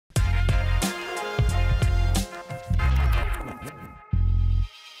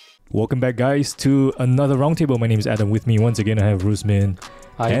Welcome back, guys, to another roundtable. My name is Adam. With me once again, I have Rusmin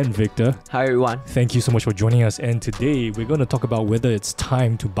and Victor. Hi, everyone. Thank you so much for joining us. And today we're going to talk about whether it's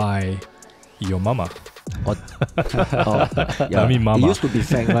time to buy your mama. I mean mama. It used to be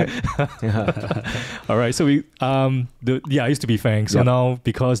Fang, right? All right. So it used to be Fang. So now,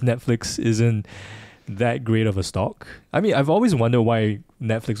 because Netflix isn't that great of a stock, I mean, I've always wondered why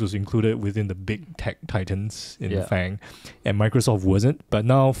Netflix was included within the big tech titans in Fang, and Microsoft wasn't. But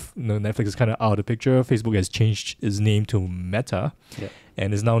now, Netflix is kind of out of the picture. Facebook has changed its name to Meta,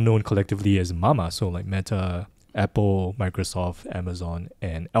 and is now known collectively as MAMAA. So like Meta, Apple, Microsoft, Amazon,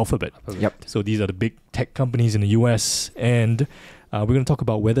 and Alphabet. So these are the big tech companies in the US, and we're going to talk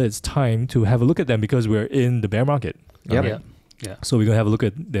about whether it's time to have a look at them because we're in the bear market. So we're going to have a look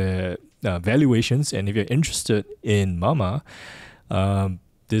at the valuations, and if you're interested in MAMAA,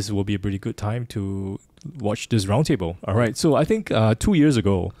 this will be a pretty good time to watch this roundtable. All right. So I think 2 years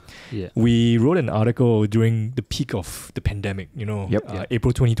ago, we wrote an article during the peak of the pandemic,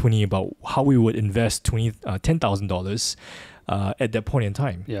 April 2020, about how we would invest $10,000 at that point in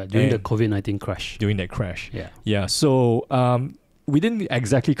time. During the COVID-19 crash. During that crash. So we didn't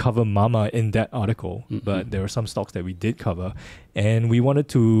exactly cover MAMAA in that article, but there were some stocks that we did cover. And we wanted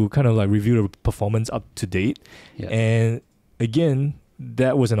to kind of like review the performance up to date. And again,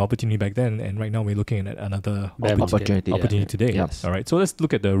 that was an opportunity back then, and right now we're looking at another opportunity today. All right, so let's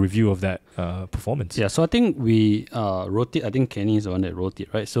look at the review of that performance. So I think we wrote it. I think Kenny is the one that wrote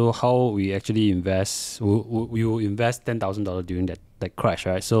it, right? So how we actually invest, we will invest $10,000 during that crash,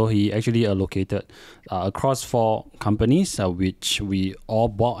 right? So he actually allocated across 4 companies, which we all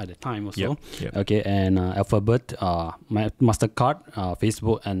bought at the time also. Okay, and Alphabet, MasterCard,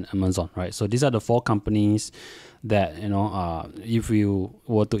 Facebook, and Amazon, right? So these are the 4 companies that if you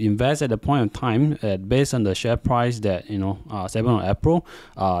were to invest at the point of time, based on the share price that 7th of April,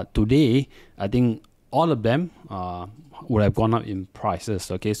 today I think all of them would have gone up in prices.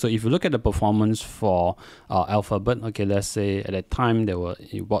 Okay, so if you look at the performance for Alphabet, okay, let's say at that time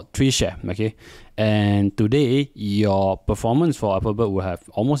you bought 3 shares, okay, and today your performance for Alphabet will have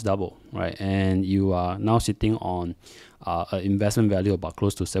almost doubled, right? And you are now sitting on an investment value about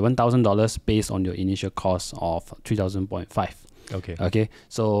close to $7,000 based on your initial cost of $3,000.5. Okay,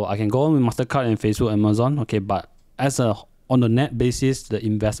 so I can go on with MasterCard and Facebook, Amazon, okay, but on the net basis, the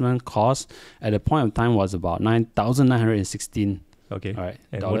investment cost at the point of time was about $9,916. Okay. All right.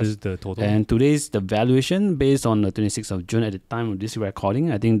 And what is the total? And today's the valuation based on the 26th of June at the time of this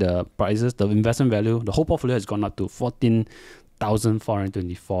recording. I think the investment value, the whole portfolio has gone up to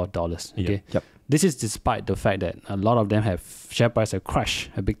 $14,424. Okay. This is despite the fact that a lot of them share price have crashed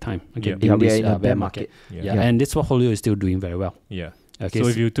a big time. Okay. In this bear market. And this portfolio is still doing very well. Okay. So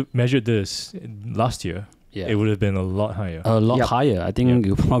if you measured this last year, it would have been a lot higher. Higher. I think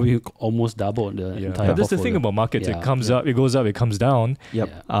you probably almost doubled the entire portfolio. But that's the thing about markets. It comes up, it goes up, it comes down.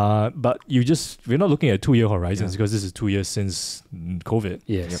 But we're not looking at 2-year horizons because this is 2 years since COVID.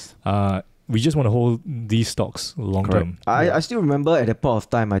 We just want to hold these stocks long term. I still remember at that point of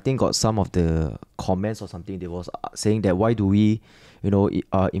time, I think got some of the comments or something, they was saying that why do we,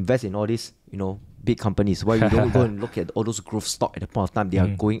 invest in all these, big companies? Why we don't go and look at all those growth stock at the point of time? They are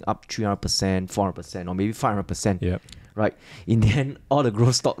going up 300%, 400%, or maybe 500%. Right. In the end, all the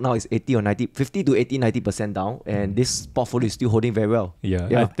growth stock now is 80 or 90, 50 to 80, 90% down, and this portfolio is still holding very well.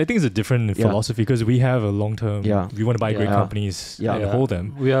 I think it's a different philosophy because we have a long term. We want to buy great companies and hold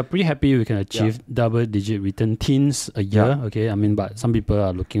them. We are pretty happy we can achieve double-digit return teens a year. Okay, I mean, but some people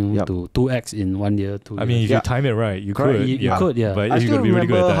are looking to 2x in 1 year. 2 years. I mean, if you time it right, you could. You could. But I still be really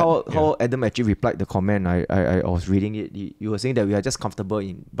good remember at that. how Adam actually replied the comment. I was reading it. You were saying that we are just comfortable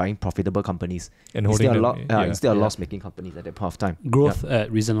in buying profitable companies and holding them instead of loss-making companies at that point of time. Growth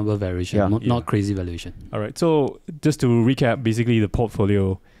at reasonable valuation, not crazy valuation. All right. So just to recap, basically the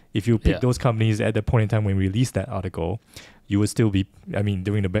portfolio, if you pick those companies at the point in time when we released that article, you would still be,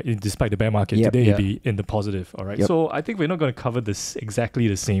 despite the bear market today, you'd be in the positive. All right. So I think we're not going to cover exactly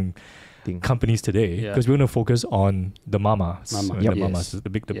the same companies today because we're going to focus on the MAMAAs, the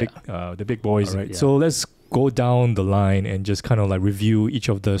big boys. All right. So let's go down the line and just kind of like review each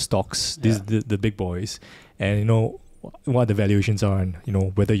of the stocks, the big boys, and what the valuations are and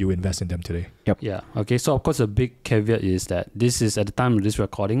whether you invest in them today. Okay, so of course the big caveat is that this is at the time of this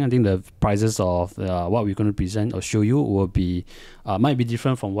recording. I think the prices of what we're going to present or show you will be might be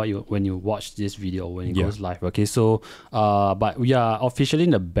different from when you watch this video when it goes live. Okay, so but we are officially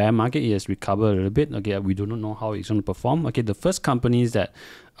in the bear market. It has recovered a little bit. Okay, we do not know how it's going to perform. Okay, the first companies that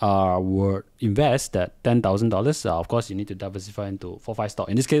would invest that $10,000, of course you need to diversify into 4-5 stocks.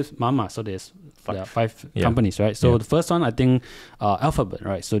 In this case, MAMAA. So there are 5 companies, right? So the first one, I think, Alphabet,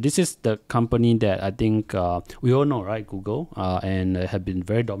 right? So this is the company that I think we all know, right? Google, and have been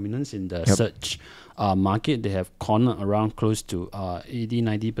very dominant in the search market. They have cornered around close to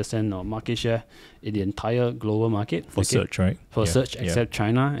 80-90% of market share in the entire global market for search, right? For search, except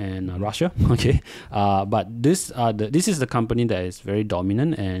China and Russia. Okay, but this is the company that is very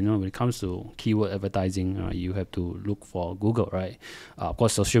dominant, and when it comes to keyword advertising, you have to look for Google, right? Of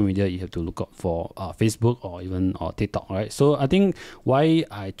course, social media you have to look up for Facebook or even TikTok, right? So I think why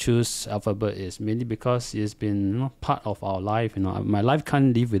I choose Alphabet is mainly because it's been part of our life. My life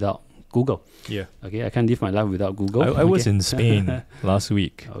can't live without Google. Yeah. Okay, I can't live my life without Google. I was in Spain last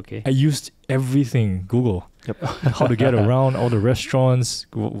week. Okay. I used everything Google. How to get around all the restaurants,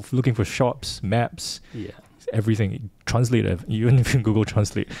 looking for shops, maps. Yeah. Everything. Translate. Even if Google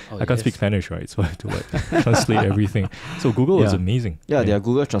Translate. I can't speak Spanish, right? So I have to translate everything. So Google is amazing. Yeah, their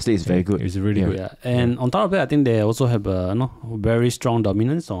Google Translate is very good. It's really good. Yeah. And on top of it, I think they also have a very strong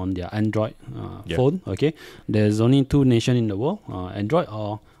dominance on their Android phone. Okay. There's only 2 nations in the world, Android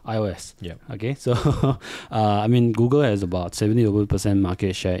or iOS. Yeah. Okay. So, Google has about 70%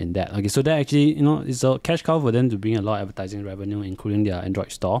 market share in that. Okay. So that actually, it's a cash cow for them to bring a lot of advertising revenue, including their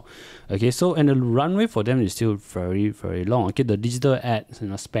Android store. Okay. So, and the runway for them is still very, very long. Okay. The digital ads,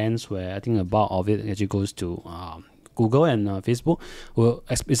 spans where I think a bulk of it actually goes to Google and Facebook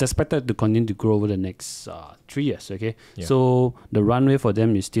is expected to continue to grow over the next 3 years. Okay. Yeah. So the runway for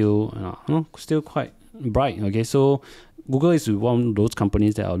them is still, still quite bright. Okay. So Google is one of those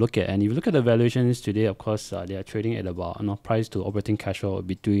companies that I'll look at, and if you look at the valuations today, of course, they are trading at about price to operating cash flow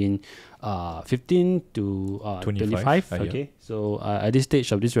between 15 to 25. Okay, so at this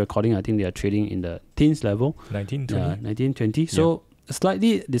stage of this recording, I think they are trading in the teens level, 19-20. So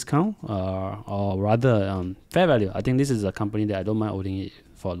slightly discount, or rather fair value. I think this is a company that I don't mind holding it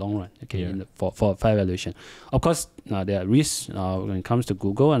for a long run. Okay, for fair valuation. Of course, there are risks when it comes to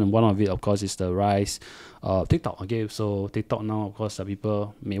Google, and one of it, of course, is the rise of TikTok. Okay, so TikTok now, of course,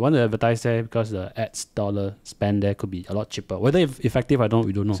 people may want to advertise there because the ads dollar spend there could be a lot cheaper. Whether effective, we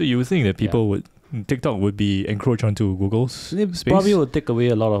don't know. So you would think that TikTok would be encroached onto Google's space? Probably will take away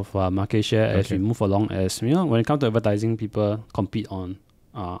a lot of market share as we move along. As when it comes to advertising, people compete on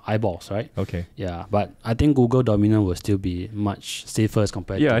eyeballs, right? Okay. Yeah, but I think Google dominant will still be much safer as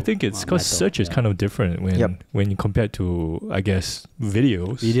compared to I think it's because search is kind of different when you compare to, I guess,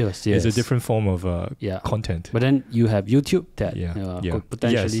 videos. Yes. It's a different form of content. But then you have YouTube that could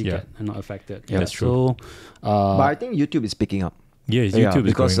potentially get affected. Yeah, that's true. So, but I think YouTube is picking up. Yeah, YouTube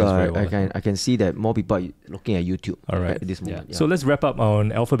is because very well. I can see that more people are looking at YouTube at this moment. Yeah. So let's wrap up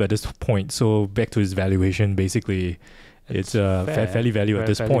on Alphabet at this point. So back to its valuation, basically. It's fairly value at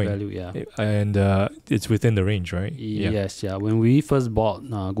this point, and it's within the range, right? Yes, When we first bought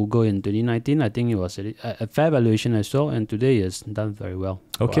Google in 2019, I think it was a fair valuation as well, and today it's done very well.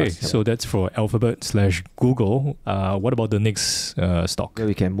 Okay, so that's for Alphabet/Google. What about the next stock?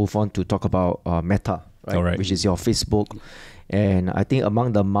 We can move on to talk about Meta, right? All right. Which is your Facebook. And I think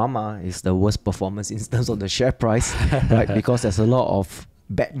among the MAMAA is the worst performance in terms of the share price, right? Because there's a lot of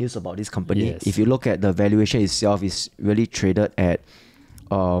bad news about this company. Yes. If you look at the valuation itself, it's really traded at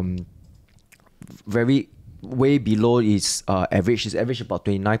very way below its average. It's average about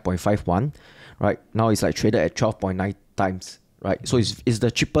 29.51, right? Now it's like traded at 12.9 times, right? So it's the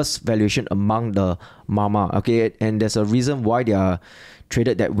cheapest valuation among the MAMAA, okay? And there's a reason why they are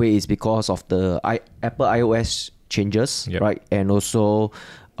traded that way is because of the Apple iOS changes, right? And also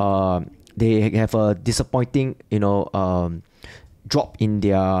they have a disappointing, drop in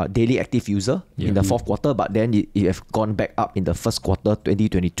their daily active user in the fourth quarter, but then it have gone back up in the first quarter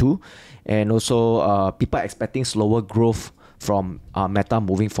 2022, and also people are expecting slower growth from Meta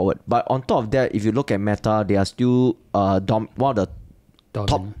moving forward. But on top of that, if you look at Meta, they are still one of the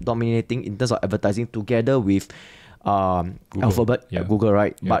top dominating in terms of advertising together with Alphabet, Google,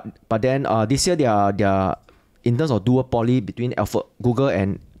 right? But then this year they are in terms of duopoly between Google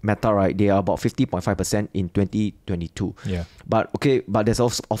and Meta, right? They are about 50.5% in 2022. But there's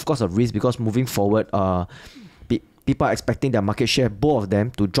also, of course, a risk because moving forward, people are expecting their market share, both of them,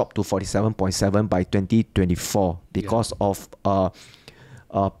 to drop to 47.7 by 2024 because of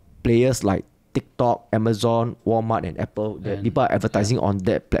players like TikTok, Amazon, Walmart, and Apple. That And- people are advertising on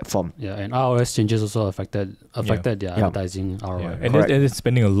that platform. Yeah, and iOS changes also affected their advertising ROI. Yeah. And Correct. it's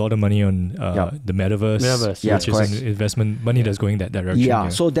spending a lot of money on the metaverse, Metaverse, Yes, which is correct. an investment money that's going that direction. Yeah,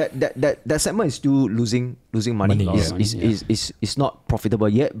 so that segment is still losing money. Money, It's not profitable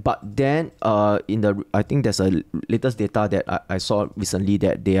yet. But then I think there's a latest data that I saw recently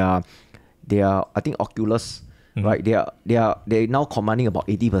that they are I think Oculus, right? They're now commanding about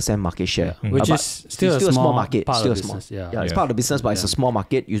 80% market share, Which but is still a a small small market. part of Still the a small. business, yeah. Yeah, it's Yeah. part of the business, but it's a small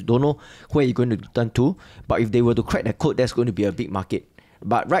market. You don't know where you're going to turn to. But if they were to crack that code, that's going to be a big market.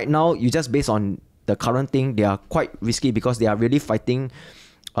 But right now, you just based on the current thing, they are quite risky because they are really fighting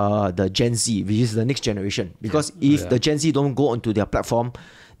the Gen Z, which is the next generation. Because if the Gen Z don't go onto their platform,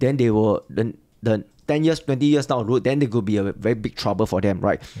 then they will the 10 years, 20 years down the road, then there could be a very big trouble for them,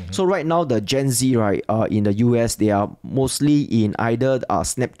 right? So right now, the Gen Z, right, in the US, they are mostly in either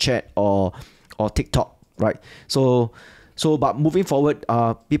Snapchat or TikTok, right? So but moving forward,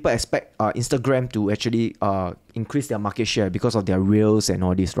 people expect Instagram to actually increase their market share because of their reels and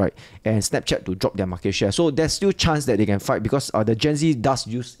all this, right? And Snapchat to drop their market share. So there's still chance that they can fight because the Gen Z does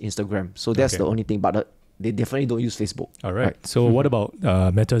use Instagram. So that's the only thing. But they definitely don't use Facebook. All right. So what about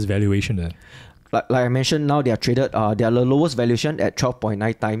Meta's valuation then? Like I mentioned, now they are traded. They are the lowest valuation at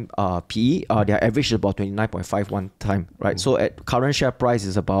 12.9 time PE. Their average is about 29.51 time, right? So at current share price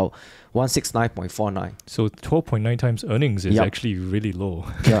is about 169.49. So 12.9 times earnings is actually really low.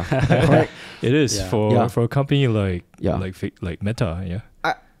 Yeah, correct. It is for a company like Meta. Yeah.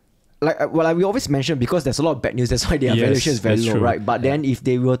 We always mention because there's a lot of bad news. That's why their valuation is very that's low, true. right? But then if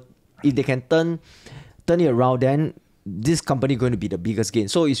they can turn it around, then this company going to be the biggest gain.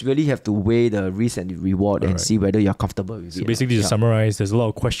 So it's really have to weigh the risk and the reward and see whether you're comfortable with it. So basically, to summarize, there's a lot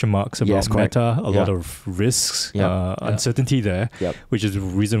of question marks about Meta, a lot of risks, uncertainty there, which is the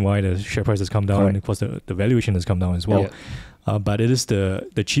reason why the share price has come down, and of course the valuation has come down as well. But it is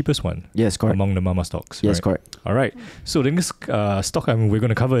the cheapest one among the MAMAA stocks. Yes, right? correct. All right. So the next stock we're going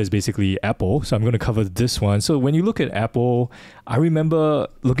to cover is basically Apple. So I'm going to cover this one. So when you look at Apple, I remember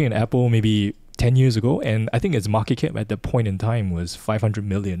looking at Apple maybe 10 years ago, and I think its market cap at that point in time was 500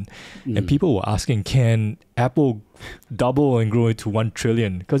 million. And people were asking, can Apple double and grow it to 1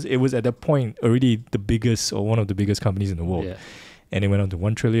 trillion? Because it was at that point already the biggest or one of the biggest companies in the world. And it went on to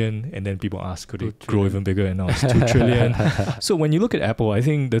 1 trillion, and then people asked, could it grow even bigger? And now it's 2 trillion. So when you look at Apple, I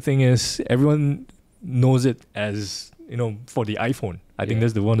think the thing is, everyone knows it as, for the iPhone. I think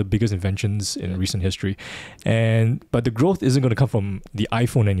that's one of the biggest inventions in recent history. But the growth isn't going to come from the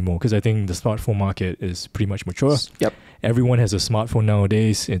iPhone anymore, because I think the smartphone market is pretty much mature. Yep. Everyone has a smartphone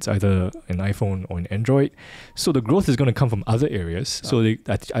nowadays. It's either an iPhone or an Android. So the growth is going to come from other areas. So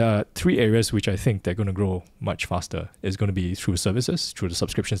the 3 areas which I think they're going to grow much faster is going to be through services, through the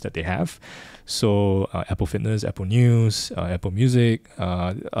subscriptions that they have. So Apple Fitness, Apple News, Apple Music,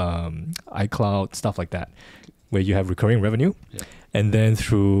 iCloud, stuff like that, where you have recurring revenue. And then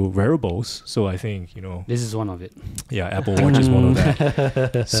through wearables. So I think, this is one of it. Yeah, Apple Watch is one of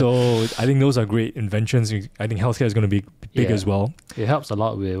that. So I think those are great inventions. I think healthcare is going to be big as well. It helps a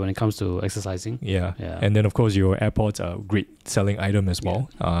lot when it comes to exercising. Yeah. And then, of course, your AirPods are a great selling item as well.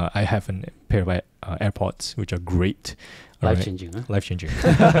 I have a pair of AirPods, which are great. Life-changing, huh? Life-changing.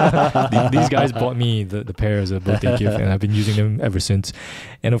 These guys bought me the pair as a birthday gift, and I've been using them ever since.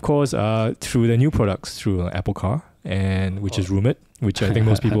 And of course, through their new products, through Apple Car, which is rumored, which I think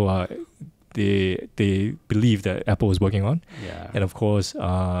most people are they believe that Apple is working on. And of course,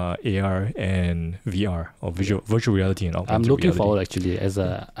 AR and VR, or virtual reality and augmented reality. I'm looking forward, actually, as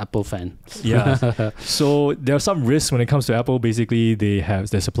a Apple fan. So there are some risks when it comes to Apple. Basically, their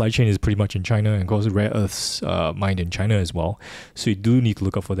supply chain is pretty much in China, and of course, rare earths mined in China as well. So you do need to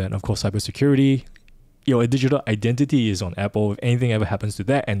look out for that. And of course, cybersecurity. Your digital identity is on Apple. If anything ever happens to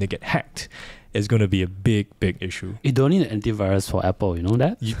that and they get hacked, it's going to be a big issue. You don't need an antivirus for Apple, you know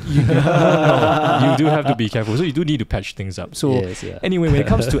that? You do have to be careful. So you do need to patch things up. So anyway, when it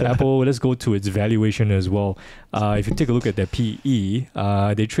comes to Apple, let's go to its valuation as well. If you take a look at their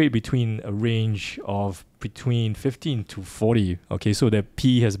PE, they trade between a range of between 15 to 40. Okay, so their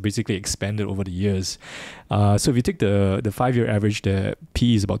PE has basically expanded over the years. So if you take the 5-year average, the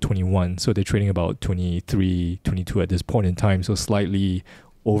PE is about 21. So they're trading about 23, 22 at this point in time. So slightly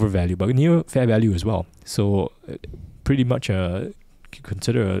overvalued, but near fair value as well. So pretty much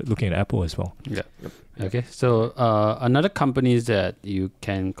consider looking at Apple as well. Okay, so another companies that you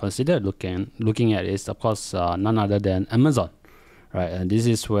can consider looking at is, of course, none other than Amazon. right? And this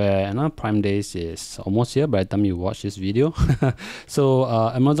is where Prime Days is almost here by the time you watch this video. So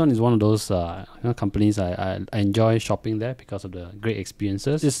Amazon is one of those companies I enjoy shopping there because of the great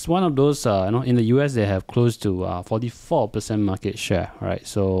experiences. It's one of those in the US they have close to 44% market share, right?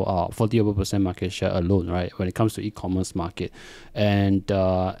 So 40% market share alone, right, when it comes to e-commerce market. And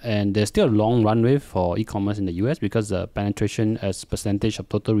there's still a long runway for e-commerce in the US because the penetration as percentage of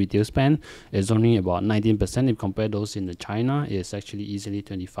total retail spend is only about 19%. If you compare those in China, it's actually easily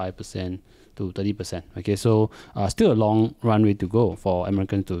 25% to 30%. Okay, so still a long runway to go for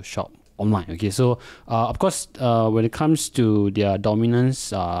Americans to shop online. Okay, so of course when it comes to their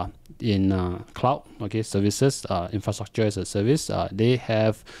dominance in cloud services, infrastructure as a service, they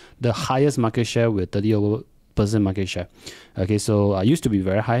have the highest market share with 30% market share. Okay, so used to be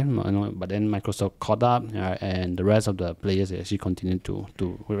very high, but then Microsoft caught up, and the rest of the players actually continue to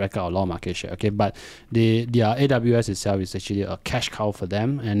rack out a lot of market share. Okay, but their AWS itself is actually a cash cow for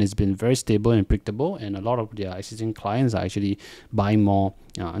them, and it's been very stable and predictable. And a lot of their existing clients are actually buying more,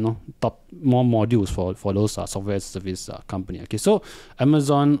 more modules for those software service company. Okay, so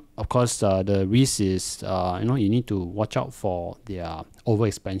Amazon, of course, the risk is you need to watch out for their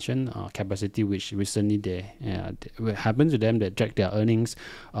overexpansion capacity, which recently happened to them that drag their earnings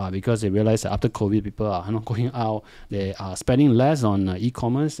because they realize that after COVID, people are not going out, they are spending less on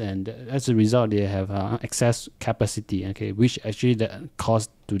e-commerce, and as a result, they have excess capacity. Okay, which actually that caused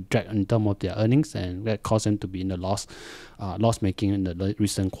to drag in terms of their earnings, and that caused them to be in the loss making in the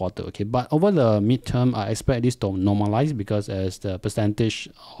recent quarter. Okay, but over the midterm, I expect this to normalize because as the percentage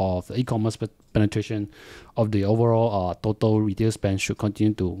of the e-commerce penetration of the overall total retail spend should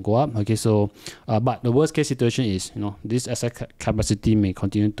continue to go up. Okay, so but the worst case situation is this asset capacity may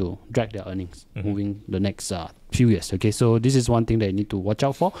continue to drag their earnings moving the next few years. Okay, so this is one thing that you need to watch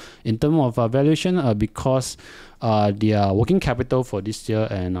out for in terms of valuation because their working capital for this year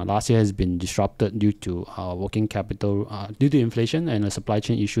and last year has been disrupted due to working capital due to inflation and a supply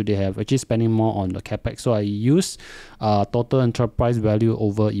chain issue. They have actually spending more on the capex. So I use total enterprise value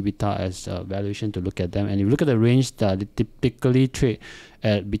over EBITDA as valuation to look at them. And if you look at the range, they typically trade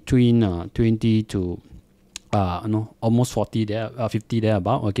at between 20 to almost 40 there, 50 there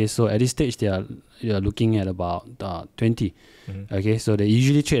about. Okay, so at this stage they are looking at about 20. Okay, so they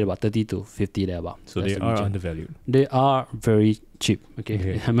usually trade about 30 to 50 there about. So they are undervalued. They are very cheap.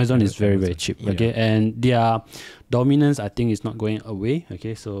 Okay, Amazon is very cheap. Okay, and their dominance I think is not going away.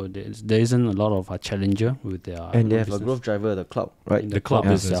 Okay, so there isn't a lot of challenger with their and they have business. a growth driver, the cloud, right? The cloud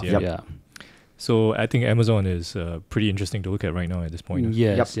business, itself, yeah. So I think Amazon is pretty interesting to look at right now at this point.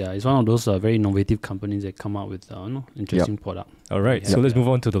 Yes, it's one of those very innovative companies that come out with interesting product. All right, so let's move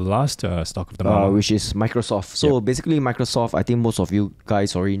on to the last stock of the MAMAA, which is Microsoft. So basically Microsoft, I think most of you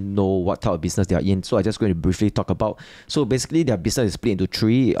guys already know what type of business they are in. So I'm just going to briefly talk about. So basically their business is split into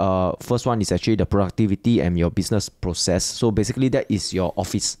three. First one is actually the productivity and your business process. So basically that is your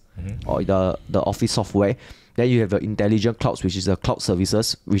office or the office software. Then you have the intelligent clouds, which is the cloud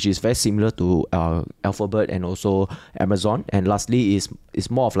services, which is very similar to Alphabet and also Amazon. And lastly is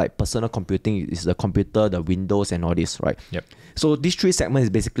more of like personal computing. It's the computer, the Windows and all this, right? Yep. So these three segments is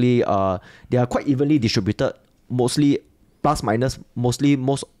basically they are quite evenly distributed, mostly plus minus, most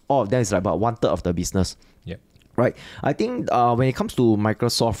all of them is like about 1/3 of the business. Yep. Right. I think when it comes to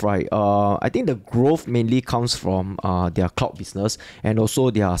Microsoft, right, I think the growth mainly comes from their cloud business and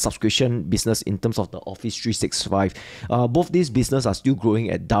also their subscription business in terms of the Office 365. Both these businesses are still growing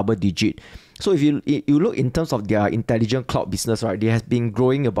at double digit. So if you look in terms of their intelligent cloud business, right, they have been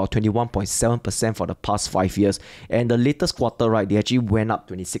growing about 21.7% for the past 5 years. And the latest quarter, right, they actually went up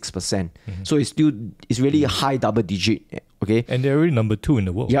 26%. So it's really a high double digit. Okay. And they're already number 2 in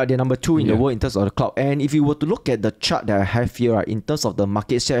the world. Yeah, they're number 2 in the world in terms of the cloud. And if you were to look at the chart that I have here, right, in terms of the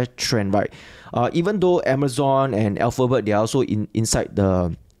market share trend, right, even though Amazon and Alphabet, they are also inside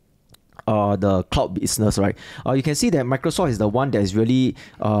the cloud business, right? You can see that Microsoft is the one that is really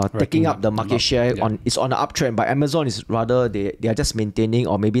taking up the market share. It's on the uptrend, but Amazon is rather they are just maintaining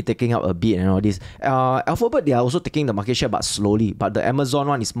or maybe taking up a bit and all this. Alphabet, they are also taking the market share but slowly. But the Amazon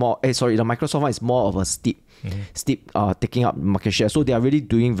one is more the Microsoft one is more of a steep taking up market share. So they are really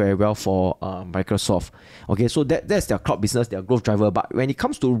doing very well for Microsoft. Okay, so that's their cloud business, their growth driver. But when it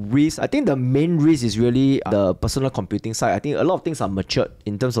comes to risk, I think the main risk is really the personal computing side. I think a lot of things are matured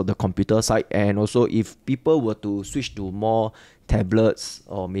in terms of the computer side, and also if people were to switch to more tablets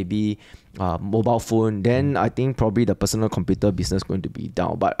or maybe mobile phone, then I think probably the personal computer business is going to be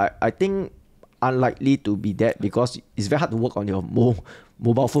down. But I think unlikely to be that because it's very hard to work on your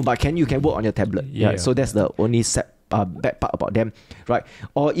mobile phone, but you can work on your tablet. So that's the only bad part about them, right?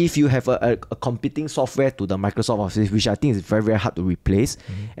 Or if you have a competing software to the Microsoft Office, which I think is very, very hard to replace.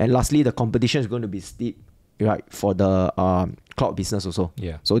 And lastly, the competition is going to be steep, right, for the cloud business also.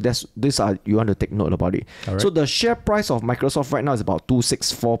 Yeah. So these are, you want to take note about it. Alright. So the share price of Microsoft right now is about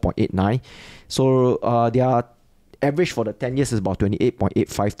 264.89. So their average for the 10 years is about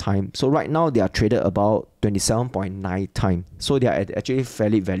 28.85 times. So right now they are traded about 27.9 times. So they are actually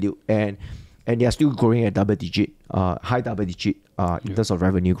fairly valued, and they are still growing at high double digit in terms of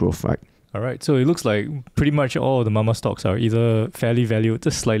revenue growth, right? All right. So it looks like pretty much all of the MAMAA stocks are either fairly valued,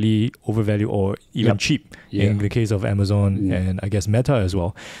 just slightly overvalued, or even cheap in the case of Amazon and I guess Meta as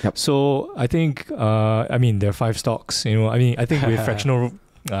well. Yep. So I think, I mean, there are 5 stocks. I think with fractional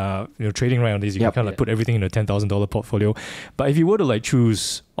trading right on these, you can kind of put everything in a $10,000 portfolio. But if you were to like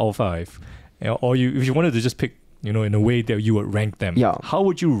choose all 5, or if you wanted to just pick, in a way that you would rank them, how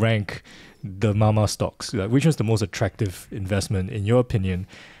would you rank the MAMAA stocks? Like, which one's the most attractive investment in your opinion,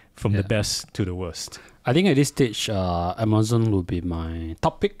 from the best to the worst? I think at this stage, Amazon will be my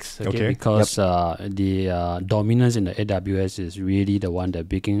top picks, because the dominance in the AWS is really the one that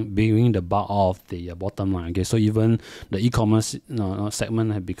bringing the bulk of the bottom line. Okay, so even the e-commerce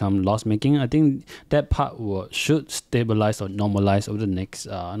segment have become loss-making. I think that part should stabilize or normalize over the next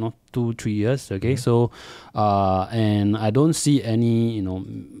 2-3 years. Okay, so and I don't see any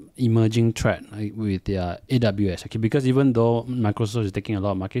emerging threat with their AWS. Okay, because even though Microsoft is taking a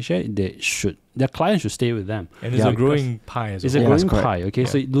lot of market share, their clients should stay with them. And it's a growing pie as well. It's a growing pie. Okay,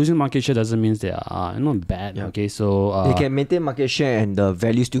 so losing market share doesn't mean they are not bad. Yeah. Okay, so they can maintain market share and the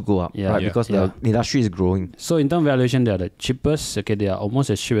value still go up, right? Because the industry is growing. So in terms of valuation, they are the cheapest. Okay, they are almost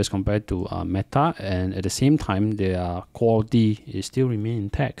as cheap as compared to Meta, and at the same time, their quality is still remain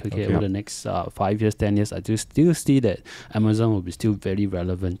intact. Okay, over the next 5 years, 10 years, I do still see that Amazon will be still very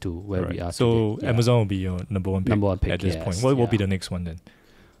relevant to where we are. So today. Amazon will be your number one pick at this point. What will be the next one then?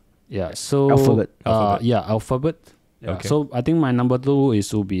 Yeah, so Alphabet. Alphabet. Yeah. Okay. So I think my number 2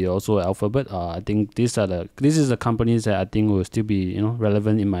 will be also Alphabet. I think this is the companies that I think will still be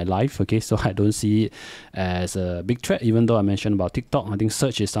relevant in my life. Okay, so I don't see it as a big threat. Even though I mentioned about TikTok, I think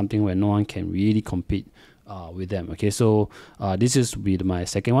search is something where no one can really compete with them. Okay, so this is be my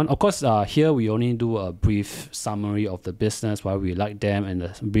second one. Of course, here we only do a brief summary of the business, why we like them, and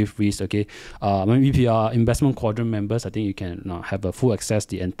the brief risk. Okay, maybe if you are investment quadrant members, I think you can have a full access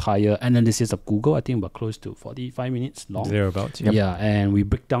the entire analysis of Google. I think about close to 45 minutes long. Thereabouts. Yeah, and we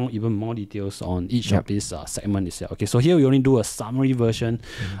break down even more details on each of these segment itself. Okay, so here we only do a summary version.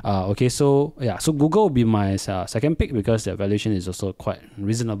 Okay, so Google will be my second pick because their valuation is also quite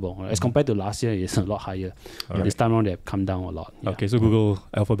reasonable as compared to last year. It's a lot higher. This time around they have come down a lot. Okay, so Google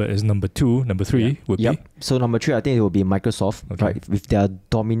Alphabet is number 2. Number 3 would be? So number 3, I think it will be Microsoft, right? With their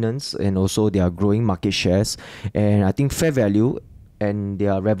dominance and also their growing market shares, and I think fair value and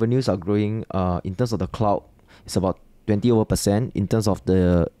their revenues are growing. In terms of the cloud, it's about 20%. In terms of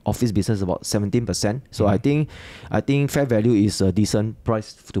the office business, about 17%. So I think fair value is a decent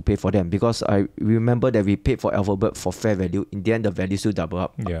price to pay for them, because I remember that we paid for Alphabet for fair value. In the end, the value still double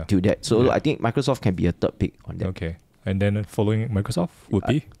up to that. So I think Microsoft can be a third pick on that. Okay. And then following Microsoft would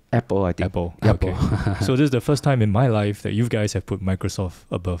be? Apple, I think. Apple. Okay. So this is the first time in my life that you guys have put Microsoft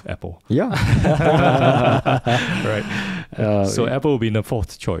above Apple. Yeah. Right. So Apple will be in the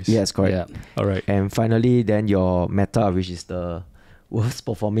 4th choice. Yes, correct. Yeah. All right. And finally, then your Meta, which is the worst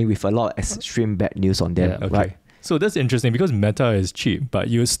performing with a lot of extreme bad news on them. Okay. Right. So that's interesting because Meta is cheap, but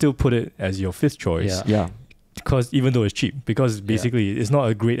you still put it as your 5th choice. Yeah. Because even though it's cheap, because basically it's not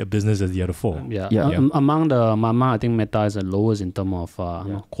as great a business as the other 4. Among the MAMAA, I think Meta is the lowest in terms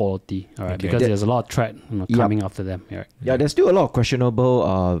of quality, because there's a lot of threat coming after them. Yeah, there's still a lot of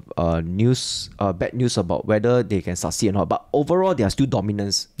questionable news, bad news about whether they can succeed or not. But overall, they are still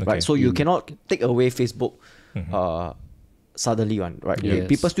dominance, right? So you cannot take away Facebook suddenly, right? Yes.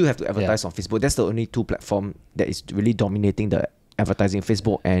 People still have to advertise on Facebook. That's the only 2 platforms that is really dominating the advertising,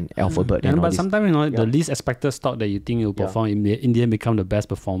 Facebook and Alphabet. But sometimes the least expected stock that you think will perform in the end become the best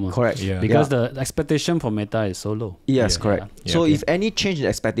performer. Correct. Because the expectation for Meta is so low. Yes, correct. So if any change in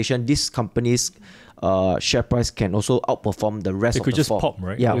expectation, these companies share price can also outperform the rest It of could the just 4. pop,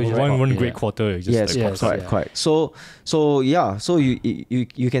 right? Yeah, one great quarter. It just correct. So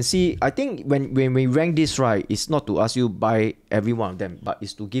you can see. I think when we rank this, right, it's not to ask you buy every one of them, but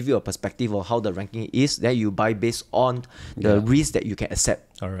it's to give you a perspective of how the ranking is. Then you buy based on the risk that you can accept.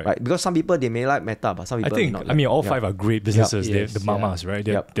 All right. Right? Because some people, they may like Meta, but some I people may think, not I mean, like. all five are great businesses. Yep. They're Yes, the MAMAs, right?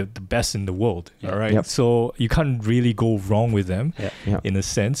 They're, Yep. they're the best in the world. Yeah. All right. Yep. So you can't really go wrong with them in a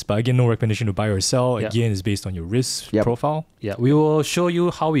sense. But again, no recommendation to buy or sell. Yep. Again, it's based on your risk Yep. profile. Yeah, we will show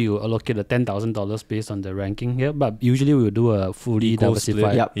you how we will allocate the $10,000 based on the ranking here, but usually we will do a fully Equal split.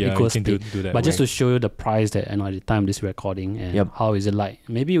 diversified Yep. Yeah, equal you can split. do that. But just way. to show you the price that at the time this recording and Yep. how is it like.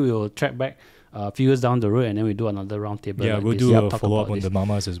 Maybe we will track back a few years down the road and then we do another roundtable. Yeah, like we'll this. do a Talk follow up about on this. the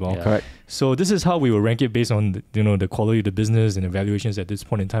MAMAs as well. Yeah. Correct. So this is how we will rank it based on the quality of the business and evaluations at this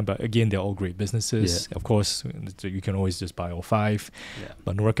point in time. But again, they're all great businesses. Of course, you can always just buy all five. Yeah.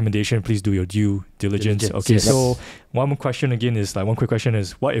 But no recommendation. Please do your due diligence. Diligence, Okay, yes. so one more question again is one quick question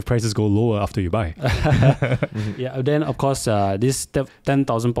is, what if prices go lower after you buy? Yeah, then of course, this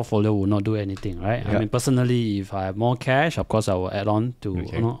 10,000 portfolio will not do anything, right? I Yeah. mean, personally, if I have more cash, of course, I will add on to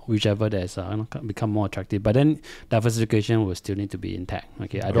Okay. whichever that's become more attractive. But then diversification will still need to be intact.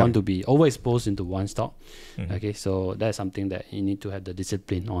 Okay, I don't Okay. want to be overexposed into one stock. Mhm. Okay, so that's something that you need to have the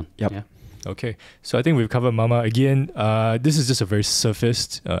discipline on. Yep. Yeah. Okay, so I think we've covered MAMAA again. This is just a very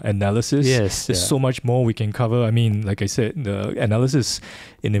surfaced analysis. Yes. There's so much more we can cover. I mean, like I said, the analysis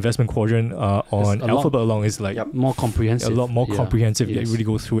in investment quadrant on a lot- Alphabet alone is like more comprehensive. a lot more Yeah. comprehensive. They Yes. really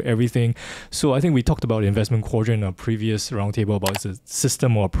go through everything. So I think we talked about investment quadrant in a previous roundtable about it's a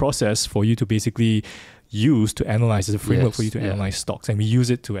system or a process for you to basically use to analyze, as a framework for you to Yes, yeah. analyze stocks, and we use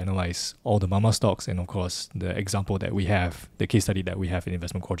it to analyze all the MAMAA stocks and of course the example that we have, the case study that we have in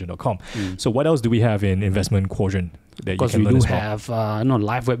investmentquadrant.com. So what else do we have in investment quadrant that you Because can we learn do as well? have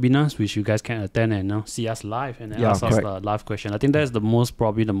live webinars which you guys can attend and see us live and Yeah, ask us correct. live question. I think that's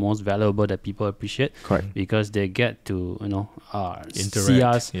probably the most valuable that people appreciate Correct. because they get to see Interact,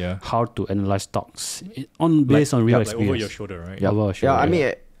 us yeah. how to analyze stocks based on real Like over your experience. shoulder, right? Yeah. Over our Yeah, shoulder, I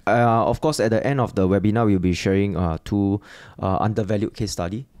mean, of course, at the end of the webinar, we'll be sharing two undervalued case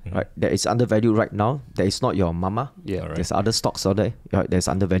study. Mhm. Right, that is undervalued right now. That is not your mama. Yeah. Alright. There's other stocks out there. There's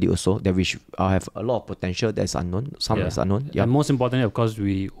undervalued also. That which have a lot of potential. That's unknown. Some Yeah. is unknown. Yeah. And most importantly, of course,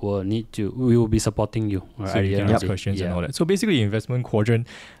 we will be supporting you. Right, So at you the can end of ask the day. questions and Yeah. all that. So basically, investment quadrant,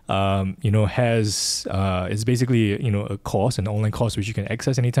 has it's basically a course, an online course which you can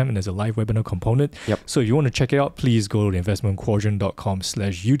access anytime, and there's a live webinar component. Yep. So if you want to check it out, please go to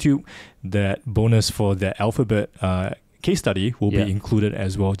investmentquadrant.com/YouTube. That bonus for the Alphabet case study will Yeah. be included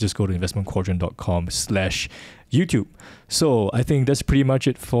as well. Just go to investmentquadrant.com/YouTube. So I think that's pretty much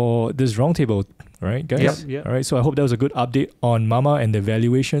it for this roundtable, right, guys? Yep, yep. All right. So I hope that was a good update on MAMAA and the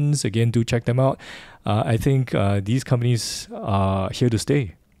valuations. Again, do check them out. I think these companies are here to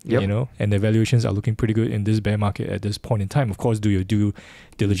stay. Yep. And the valuations are looking pretty good in this bear market at this point in time. Of course, do your due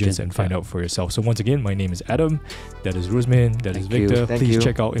diligence and find out for yourself. So once again, my name is Adam. That is Rusmin. That is Thank you. Victor. Thank Please you.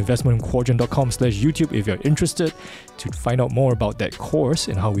 check out investmentquadrant.com/YouTube if you're interested to find out more about that course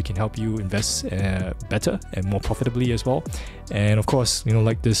and how we can help you invest better and more profitably as well. And of course,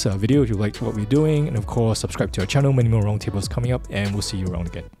 like this video if you liked what we're doing. And of course, subscribe to our channel. Many more roundtables coming up, and we'll see you around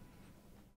again.